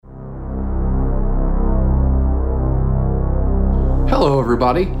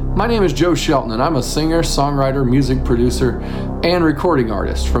everybody. My name is Joe Shelton, and I'm a singer, songwriter, music producer, and recording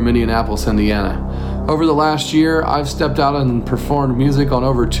artist from Indianapolis, Indiana. Over the last year, I've stepped out and performed music on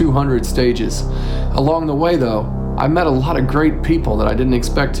over 200 stages. Along the way, though, I met a lot of great people that I didn't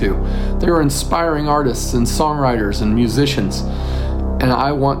expect to. They were inspiring artists and songwriters and musicians, and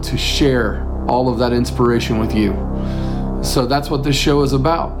I want to share all of that inspiration with you. So that's what this show is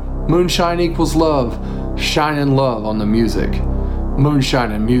about. Moonshine equals love. Shine in love on the music.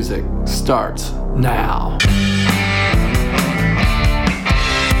 Moonshine and music starts now.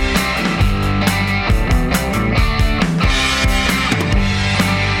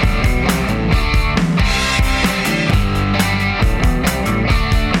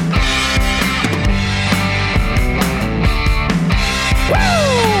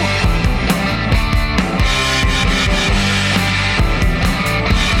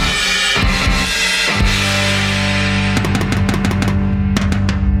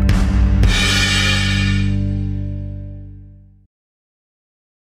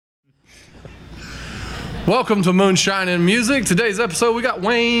 Welcome to Moonshine and Music. Today's episode, we got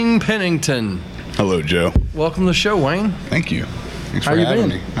Wayne Pennington. Hello, Joe. Welcome to the show, Wayne. Thank you. Thanks for having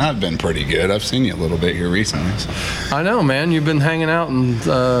me. I've been pretty good. I've seen you a little bit here recently. So. I know, man. You've been hanging out in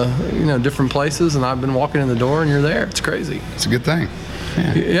different places, and I've been walking in the door, and you're there. It's crazy. It's a good thing.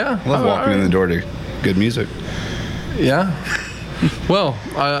 Yeah. I love walking in the door to good music. Yeah. Well,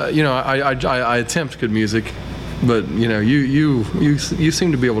 I attempt good music, but you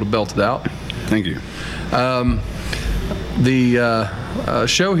seem to be able to belt it out. Thank you. The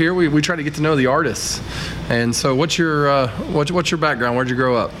show here, we try to get to know the artists. And so what's your background? Where'd you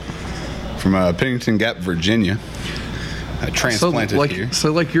grow up? From Pennington Gap, Virginia. I transplanted here.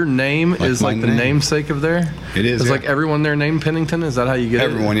 So your name is the namesake of there? It is. Is like everyone there named Pennington? Is that how you get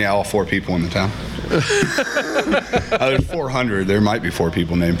everyone, it? Yeah, all 4 people in the town. There's 400. There might be 4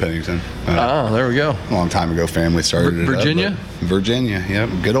 people named Pennington. There we go. A long time ago, family started it Virginia? Virginia, yep.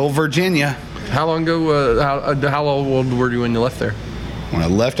 Good old Virginia. How long ago? How old were you when you left there? When I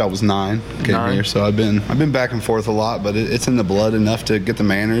left, I was 9. Came here, so I've been back and forth a lot, but it's in the blood enough to get the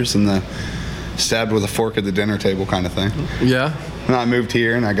manners and the stabbed with a fork at the dinner table kind of thing. Yeah. And I moved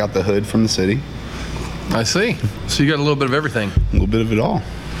here, and I got the hood from the city. I see. So you got a little bit of everything. A little bit of it all.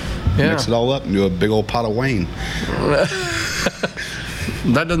 Yeah. Mix it all up and do a big old pot of Wayne.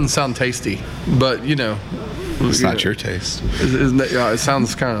 That doesn't sound tasty, but it's not your taste. It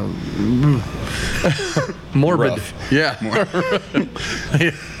sounds kind of morbid. Rough. Yeah.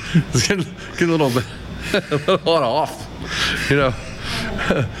 Yeah. It's getting a little bit off.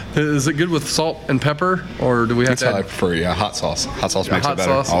 Is it good with salt and pepper, or do we have That's how I prefer. Yeah, hot sauce. Hot sauce makes it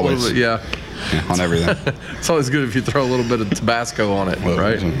better. Hot sauce, always. Bit, yeah, on everything. It's always good if you throw a little bit of Tabasco on it,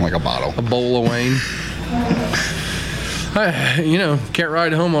 right? Like a bottle. A bowl of Wayne. Can't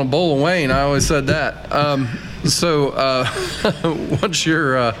ride home on a bowl of Wayne. I always said that. What's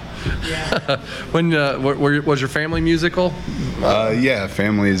your was your family musical? Yeah,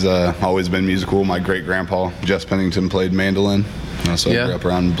 family's always been musical. My great grandpa Jess Pennington played mandolin, so I grew up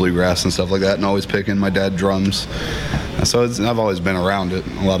around bluegrass and stuff like that, and always picking. My dad drums, so I've always been around it.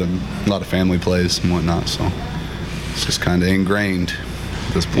 A lot of family plays and whatnot, so it's just kind of ingrained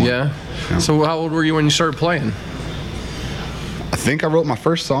at this point. Yeah. So how old were you when you started playing? I think I wrote my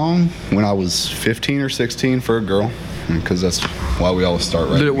first song when I was 15 or 16 for a girl, because that's why we always start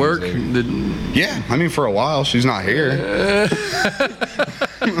writing. Did it work? Yeah, I mean, for a while. She's not here.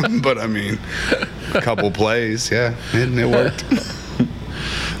 But I mean, a couple plays, yeah, it worked.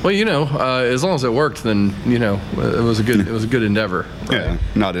 Well, as long as it worked, then it was a good endeavor. Right? Yeah,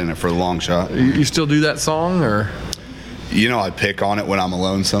 not in it for the long shot. You still do that song, or? I pick on it when I'm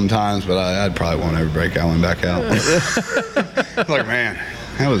alone sometimes, but I probably won't ever break that one back out. Like, man,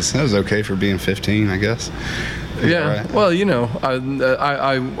 that was okay for being 15, I guess. Yeah. Right. Well,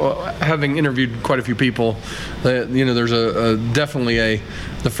 I having interviewed quite a few people, there's definitely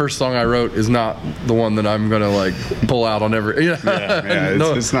the first song I wrote is not the one that I'm gonna pull out on every.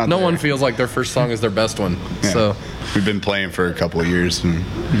 It's not. No one feels like their first song is their best one. Yeah. So we've been playing for a couple of years and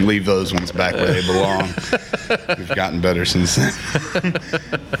leave those ones back where they belong. We've gotten better since then.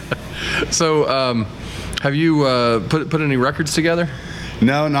 So, have you put any records together?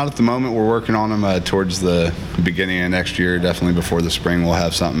 No, not at the moment. We're working on them towards the beginning of next year. Definitely before the spring, we'll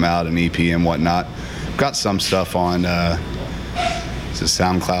have something out, an EP and whatnot. Got some stuff on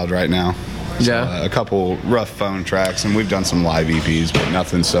SoundCloud right now. Yeah. So, a couple rough phone tracks, and we've done some live EPs, but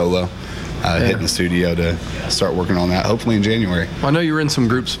nothing solo. hitting the studio to start working on that, hopefully in January. Well, I know you were in some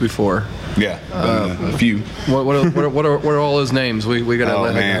groups before. Yeah, a few. What are all those names? We got to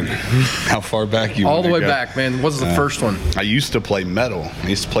Oh, man. How far back you all the way go? back, man. What's the first one? I used to play metal. I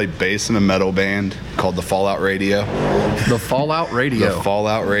used to play bass in a metal band called the Fallout Radio. The Fallout Radio. The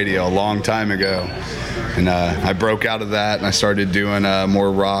Fallout Radio, a long time ago. And I broke out of that, and I started doing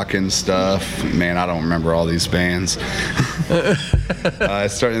more rock and stuff. Man, I don't remember all these bands. And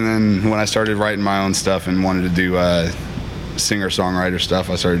then when I started writing my own stuff and wanted to do singer-songwriter stuff,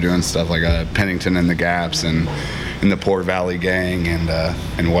 I started doing stuff like Pennington and the Gaps and the Poor Valley Gang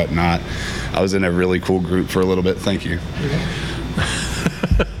and whatnot. I was in a really cool group for a little bit. Thank you.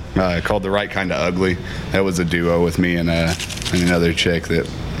 Called The Right Kind of Ugly. That was a duo with me and another chick that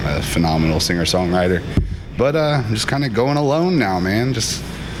a phenomenal singer-songwriter. But I'm just kind of going alone now, man. Just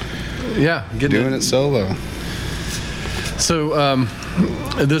doing it solo. So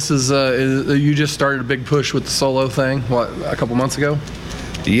this is you just started a big push with the solo thing, what, a couple months ago?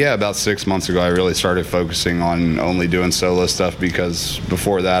 Yeah, about 6 months ago, I really started focusing on only doing solo stuff, because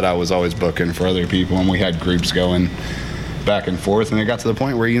before that, I was always booking for other people, and we had groups going back and forth, and it got to the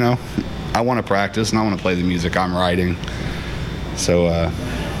point where, I want to practice, and I want to play the music I'm writing. So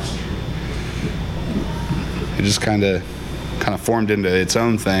it just kind of formed into its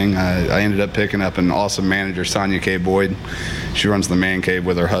own thing. I ended up picking up an awesome manager, Sonia K. Boyd. She runs the Man Cave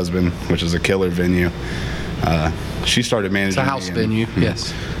with her husband, which is a killer venue. She started managing. It's a house venue,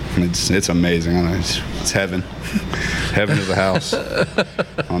 yes. It's amazing. It's heaven. Heaven is a house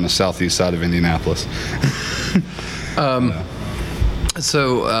on the southeast side of Indianapolis.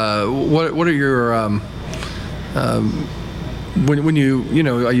 So, what are your when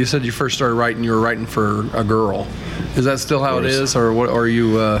you said you first started writing, you were writing for a girl. Is that still how it is, or what? Or do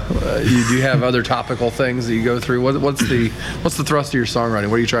you have other topical things that you go through? What's the thrust of your songwriting?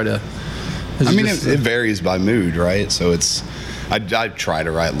 What do you try to? It varies by mood, right? So I try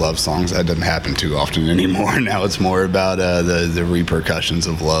to write love songs. That doesn't happen too often anymore. Now it's more about the repercussions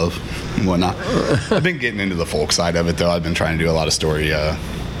of love and whatnot. I've been getting into the folk side of it, though. I've been trying to do a lot of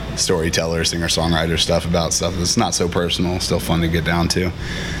storyteller, singer-songwriter stuff about stuff that's not so personal, still fun to get down to.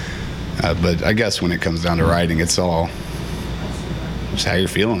 But I guess when it comes down to writing, it's all just how you're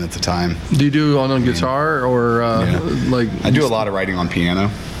feeling at the time. Do you do it on guitar or like? I do a lot of writing on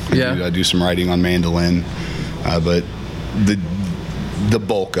piano. I do some writing on mandolin, but the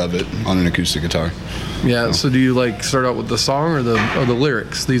bulk of it on an acoustic guitar. Yeah. So do you start out with the song or the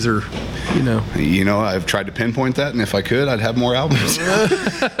lyrics? These are, I've tried to pinpoint that, and if I could, I'd have more albums.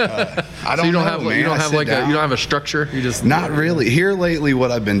 I don't know, man. You don't have a structure. You just not really. Here lately,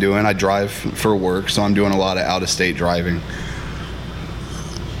 what I've been doing, I drive for work, so I'm doing a lot of out-of-state driving,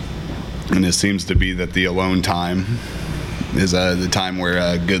 and it seems to be that the alone time is the time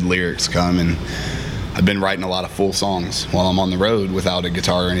where good lyrics come, and I've been writing a lot of full songs while I'm on the road without a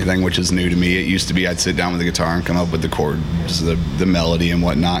guitar or anything, which is new to me. It used to be I'd sit down with the guitar and come up with the chords, the melody and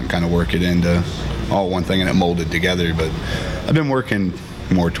whatnot, and kind of work it into all one thing, and it molded together. But I've been working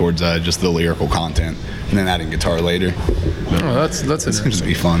more towards just the lyrical content, and then adding guitar later. Oh, that's interesting. Seems to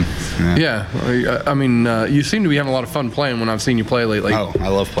be fun. Yeah. I mean, you seem to be having a lot of fun playing when I've seen you play lately. Oh, I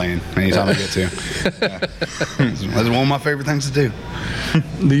love playing anytime I get to. That's one of my favorite things to do.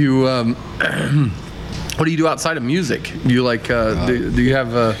 Do you? What do you do outside of music? Do you do you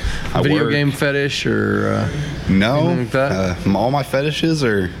have a video game fetish or no? Anything like that? All my fetishes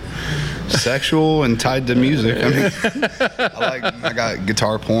are sexual and tied to music. I mean, I got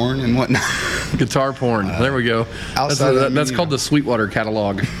guitar porn and whatnot. Guitar porn. There we go. That's called the Sweetwater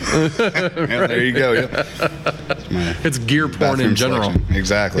catalog. Yeah, there you go. Yep. It's gear porn in general. Selection.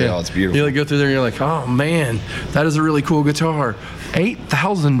 Exactly. Yeah. Oh, it's beautiful. You go through there and you're like, oh man, that is a really cool guitar.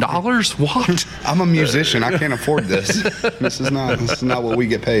 $8,000? What? I'm a musician. I can't afford this. This is not what we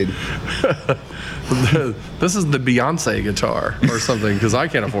get paid. This is the Beyonce guitar or something, because I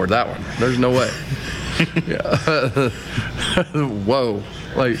can't afford that one. There's no way. Whoa.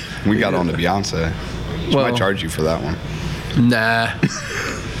 We got on to Beyonce. She might charge you for that one. Nah.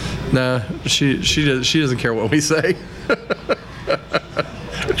 She doesn't care what we say.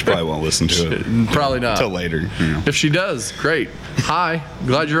 She probably won't listen to it. Probably not. Until later. If she does, great. Hi.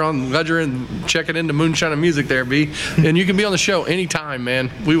 Glad you're in checking into Moonshine and Music there, B. And you can be on the show anytime, man.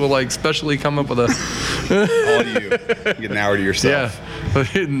 We will specially come up with a all you. Get an hour to yourself.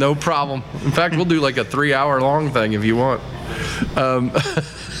 Yeah. No problem. In fact, we'll do a 3-hour long thing if you want.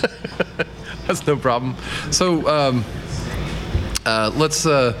 That's no problem. So Let's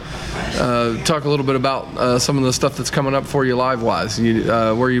talk a little bit about some of the stuff that's coming up for you live-wise.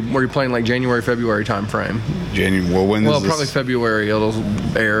 Where you playing, like January, February time frame? January. Well, when is this? Probably February it'll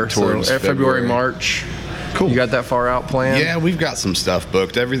air. Towards so February, February. March. Cool. You got that far out planned? Yeah, we've got some stuff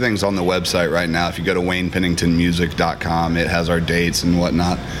booked. Everything's on the website right now. If you go to WaynePenningtonMusic.com, it has our dates and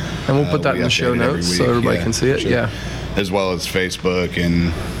whatnot. And we'll put that in we the show update it every notes week. so everybody can see it. Sure. Yeah. As well as Facebook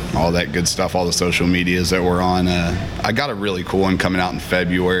and all that good stuff, all the social medias that we're on. I got a really cool one coming out in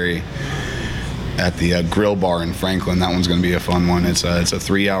February at the Grill Bar in Franklin. That one's going to be a fun one. It's a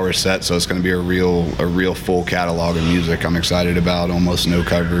 3-hour set, so it's going to be a real full catalog of music. I'm excited about. Almost no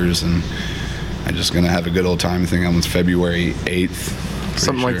covers, and I'm just going to have a good old time. I think that one's February 8th.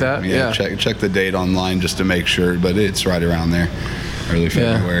 Something like that. Yeah. Check the date online just to make sure, but it's right around there, early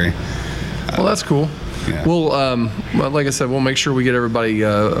February. Well, that's cool. Yeah. Well, like I said, we'll make sure we get everybody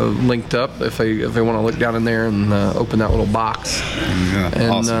linked up if they want to look down in there and open that little box. Yeah,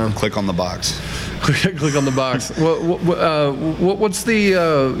 And, awesome. Click on the box. Click on the box. What's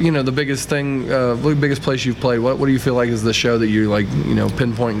the biggest thing, the biggest place you've played? What do you feel like is the show that you like,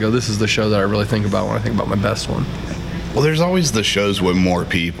 pinpoint and go, this is the show that I really think about when I think about my best one? Well, there's always the shows with more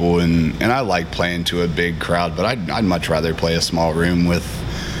people, and I like playing to a big crowd, but I'd much rather play a small room with,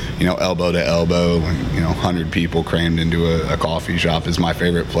 elbow to elbow, 100 people crammed into a coffee shop is my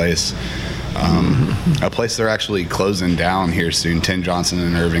favorite place. A place they're actually closing down here soon, Tin Johnson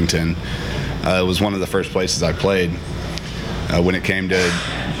in Irvington. It was one of the first places I played when it came to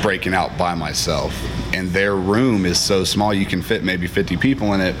breaking out by myself. And their room is so small you can fit maybe 50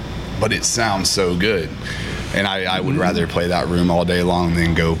 people in it, but it sounds so good. And I would rather play that room all day long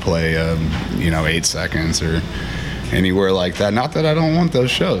than go play, 8 Seconds or anywhere like that. Not that I don't want those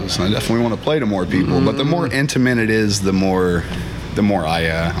shows. I definitely want to play to more people. But the more intimate it is, the more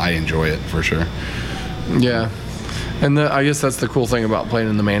I enjoy it, for sure. Yeah. And I guess that's the cool thing about playing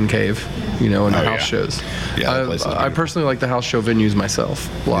in the man cave, in the house shows. Yeah, that place is I personally like the house show venues myself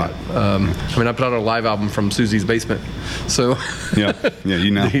a lot. I put out a live album from Susie's Basement, so Yeah,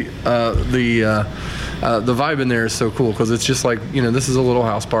 the vibe in there is so cool because it's just like this is a little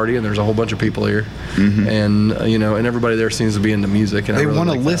house party and there's a whole bunch of people here, and and everybody there seems to be into music and they really want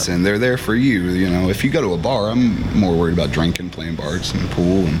to like listen. That. They're there for you. If you go to a bar, I'm more worried about drinking, playing darts, and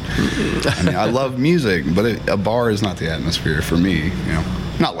pool. And I love music, but a bar is not the atmosphere for me.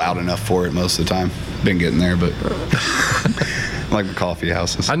 Not loud enough for it most of the time. Been getting there, but like the coffee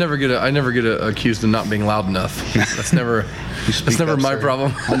houses. I never get accused of not being loud enough. That's never my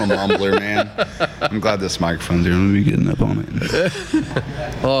problem. I'm a mumbler, man. I'm glad this microphone's here. I'm gonna be getting up on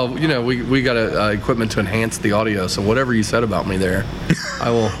it. Well, we got equipment to enhance the audio, so whatever you said about me there,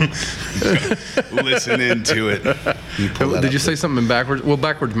 I will listen into it. Did you say something in backwards? Well,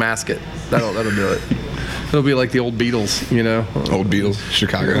 backwards mask it. That'll do it. It'll be like the old Beatles, Old Beatles,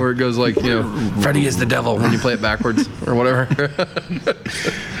 Chicago. Where it goes like, Freddie is the devil when you play it backwards or whatever.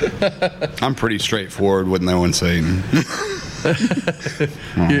 I'm pretty straightforward with no one saying.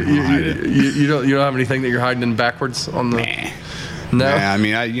 You don't have anything that you're hiding in backwards on the. No. Nah, I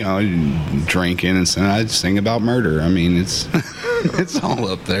mean, drinking and I sing about murder. I mean, it's it's all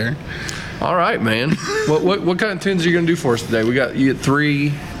up there. All right, man. What kind of tunes are you gonna do for us today? You get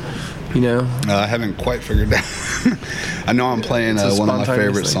 3. I haven't quite figured out. I know I'm playing one of my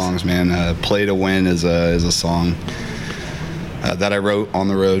favorite songs, man. "Play to Win" is a song that I wrote on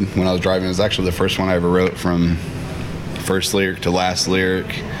the road when I was driving. It was actually the first one I ever wrote, from first lyric to last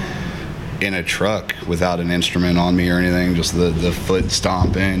lyric, in a truck without an instrument on me or anything, just the foot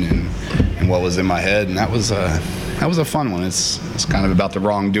stomping and what was in my head. And that was a fun one. It's kind of about the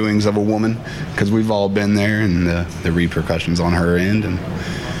wrongdoings of a woman, because we've all been there, and the repercussions on her end and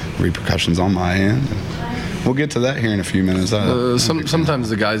repercussions on my end. We'll get to that here in a few minutes. Sometimes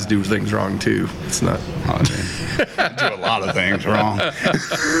the guys do things wrong too. It's not. I do a lot of things wrong.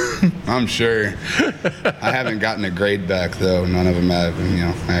 I'm sure. I haven't gotten a grade back though. None of them have,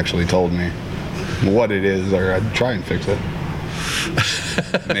 actually told me what it is, or I'd try and fix it.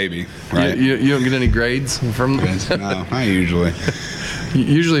 Maybe. Right? You don't get any grades from? No, not usually.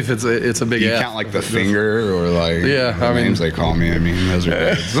 Usually, if it's a big. You F, count like the finger or like the names they call me. I mean, those are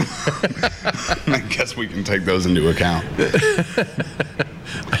grades. I guess we can take those into account.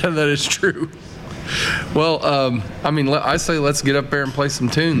 That is true. Well, I say let's get up there and play some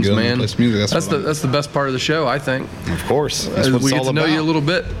tunes, man. Play some music. That's the best part of the show, I think. Of course, that's what we get to know you a little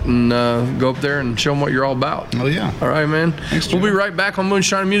bit and go up there and show them what you're all about. Oh yeah. All right, man. Thanks, we'll be right back on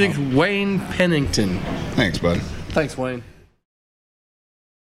Moonshine Music. Wayne Pennington. Thanks, bud. Thanks, Wayne.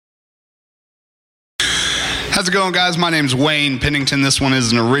 How's it going, guys? My name's Wayne Pennington. This one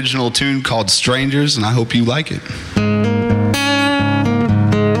is an original tune called Strangers, and I hope you like it.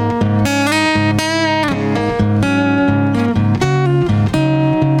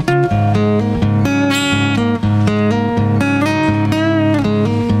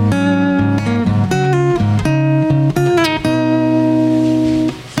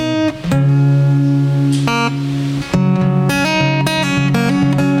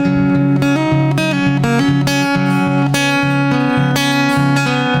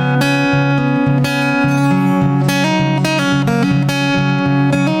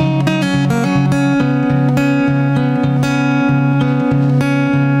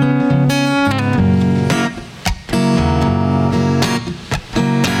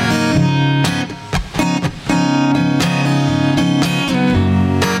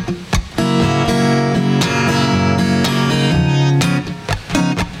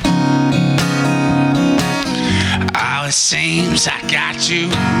 it seems I got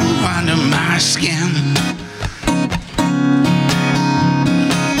you under my skin.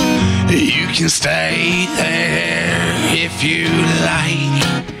 You can stay there if you like.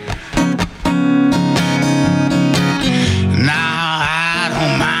 Now I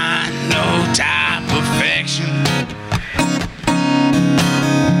don't mind no type of affection,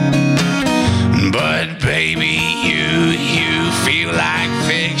 but baby, you feel like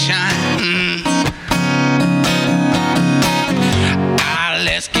fiction.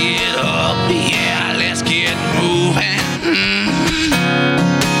 Let's get up, yeah, let's get moving.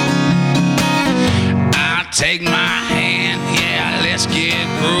 I'll take my hand, yeah, let's get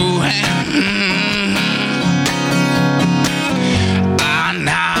grooving.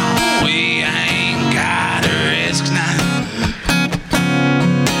 Now we ain't got a risk now.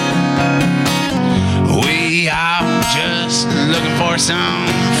 We are just looking for some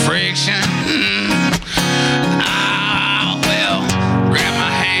friction. Grab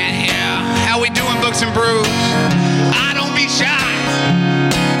my hand, yeah. How we doing, Books and Brews? I don't be shy.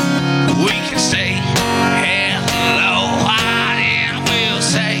 We can say hello, and we'll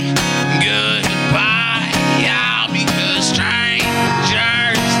say goodbye, yeah, because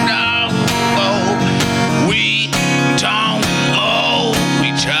strangers know we don't owe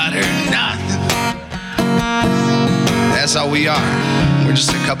each other nothing. That's all we are. We're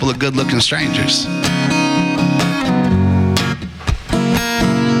just a couple of good-looking strangers.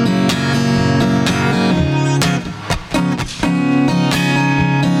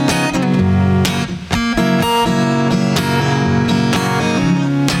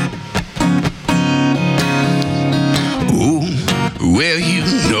 Well, you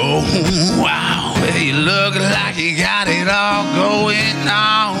know, wow, well, you look like you got it all going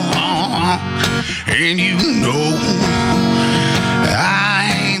on. And you know,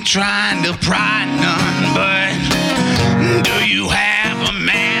 I ain't trying to pry none, but do you have a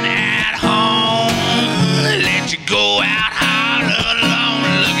man at home? Let you go out all alone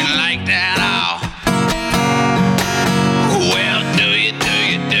looking like that all. Well,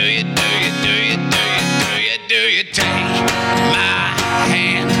 do you take my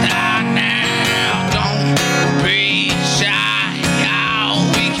hand now? Don't be shy. Oh,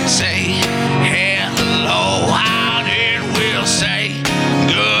 we can say hello out and we'll say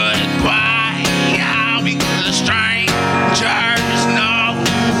goodbye. Oh, because strangers know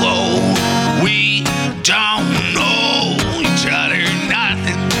we don't know each other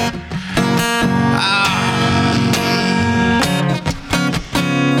nothing.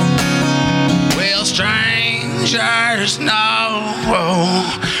 Well, strangers know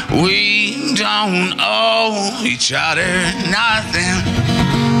we don't owe each other nothing.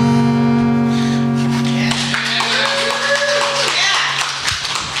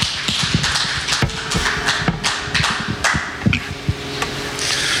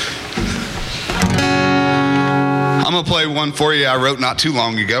 I'm gonna play one for you I wrote not too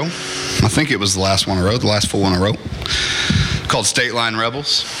long ago. I think it was the last one I wrote, the last full one I wrote, called State Line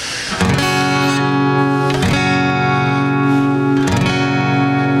Rebels.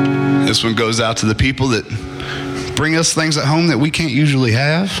 This one goes out to the people that bring us things at home that we can't usually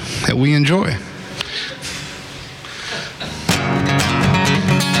have, that we enjoy.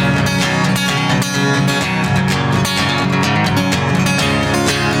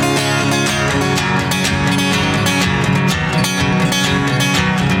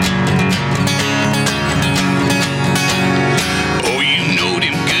 Oh, you know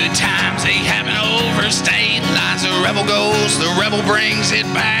them good times, they happen over state lines. The rebel goes, the rebel brings it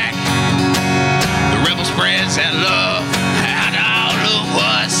back. Spreads that love out all of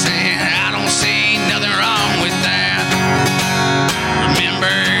us, and I don't see nothing wrong with that.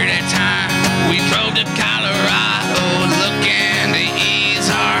 Remember that time we drove to Colorado looking to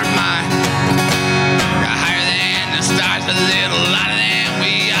ease our mind. Higher than the stars, a little lighter than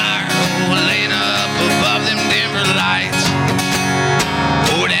we are, laying up above them Denver lights.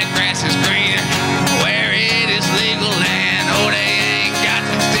 Oh, that grass is greener where it is legal, and oh, they ain't got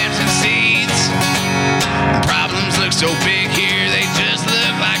them stems and seeds. Problems look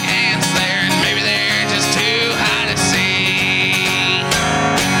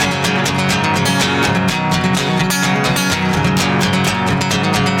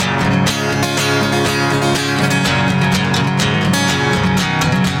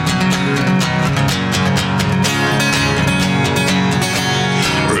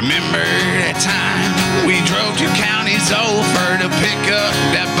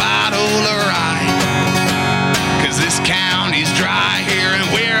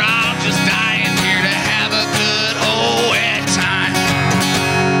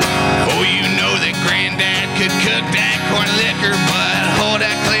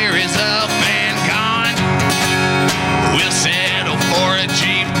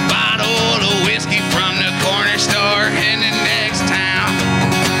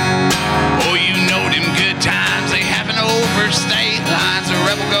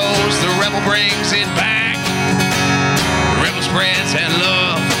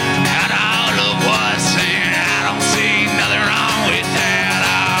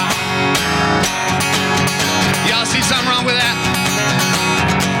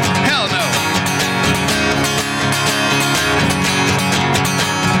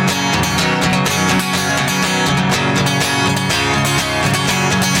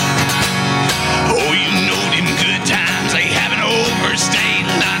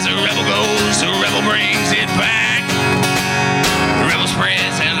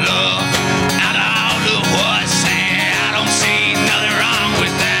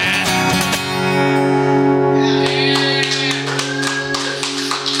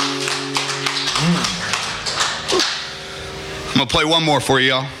play one more for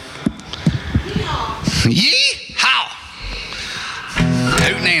y'all. Yee-haw!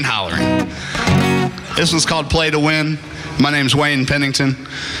 Hooting and hollering. This one's called Play to Win. My name's Wayne Pennington.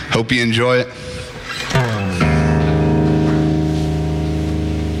 Hope you enjoy it.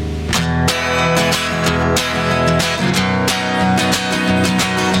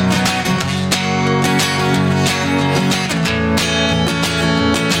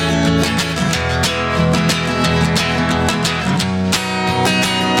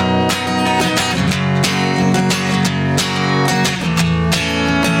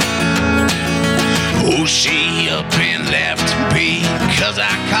 She up and left me 'cause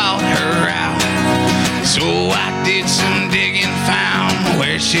I called her out. So I did some digging, found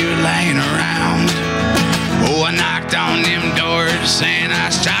where she was laying around. Oh, I knocked on them doors and I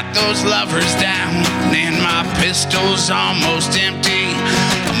shot those lovers down. And my pistol's almost empty,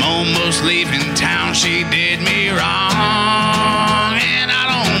 I'm almost leaving town. She did me wrong, and I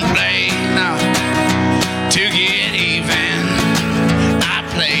don't play, no, to get even. I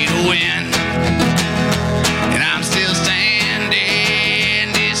play to win.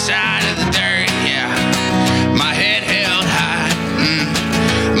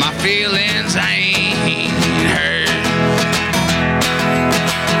 Feelings ain't hurt.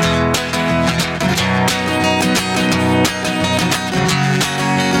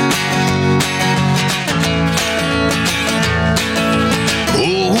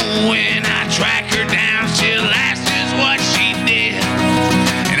 Oh, when I track her down, she'll ask just what she did,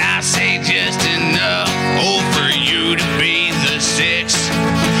 and I say just enough, oh, for you to be the six.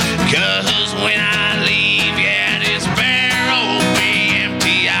 'Cause when I leave, yeah, this barrel will be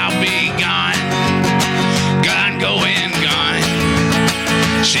empty. I'll be gone, gone, going, gone.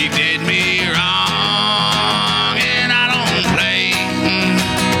 She did me wrong, and I don't play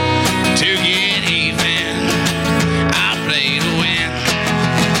to get even. I play to win,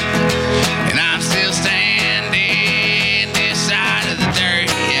 and I'm still standing this side of the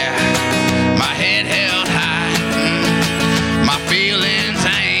dirt. Yeah, my head held high, my feelings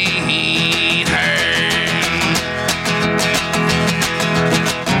ain't hurt.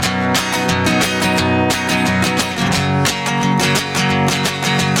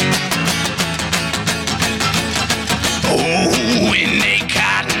 Oh, when they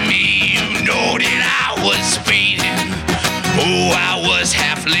caught me, you know that I was speeding. Oh, I was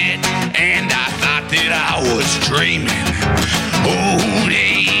half lit, and I thought that I was dreaming. Oh,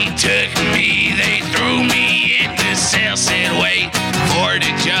 they took me, they threw me in the cell, said wait for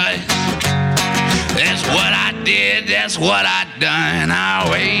the judge. That's what I did, that's what I done. I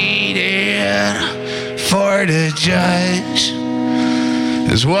waited for the judge.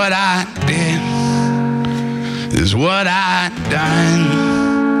 That's what I did, is what I done.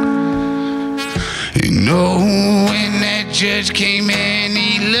 You know, when that judge came in,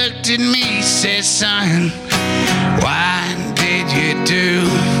 he looked at me, said, son, why did you do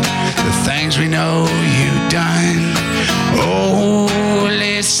the things we know you done? Oh,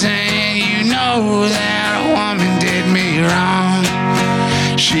 listen, you know that a woman did me wrong.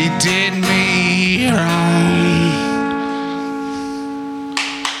 She did me wrong.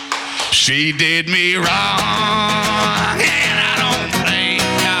 She did me wrong, and I don't play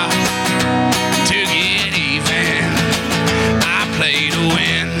to get even. I play to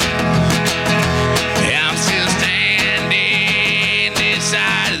win. Yeah, I'm still standing this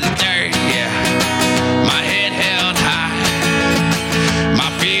side of the dirt. Yeah, my head held high, my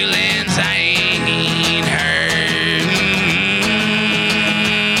feelings ain't hurt.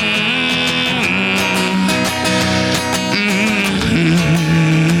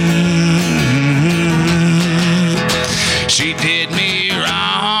 She did me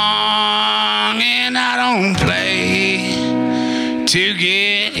wrong, and I don't play to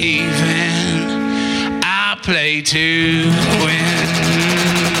get even. I play to win.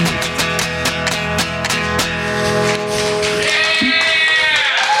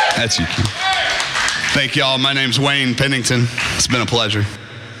 That's you, Keith. Thank y'all. My name's Wayne Pennington. It's been a pleasure.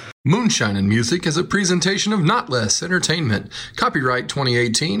 Moonshine and Music is a presentation of Not Less Entertainment. Copyright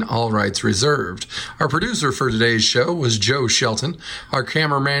 2018, all rights reserved. Our producer for today's show was Joe Shelton. Our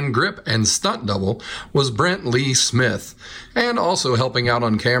cameraman, grip, and stunt double was Brent Lee Smith. And also helping out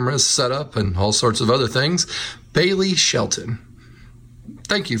on cameras, setup, and all sorts of other things, Bailey Shelton.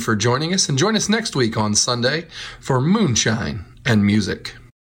 Thank you for joining us, and join us next week on Sunday for Moonshine and Music.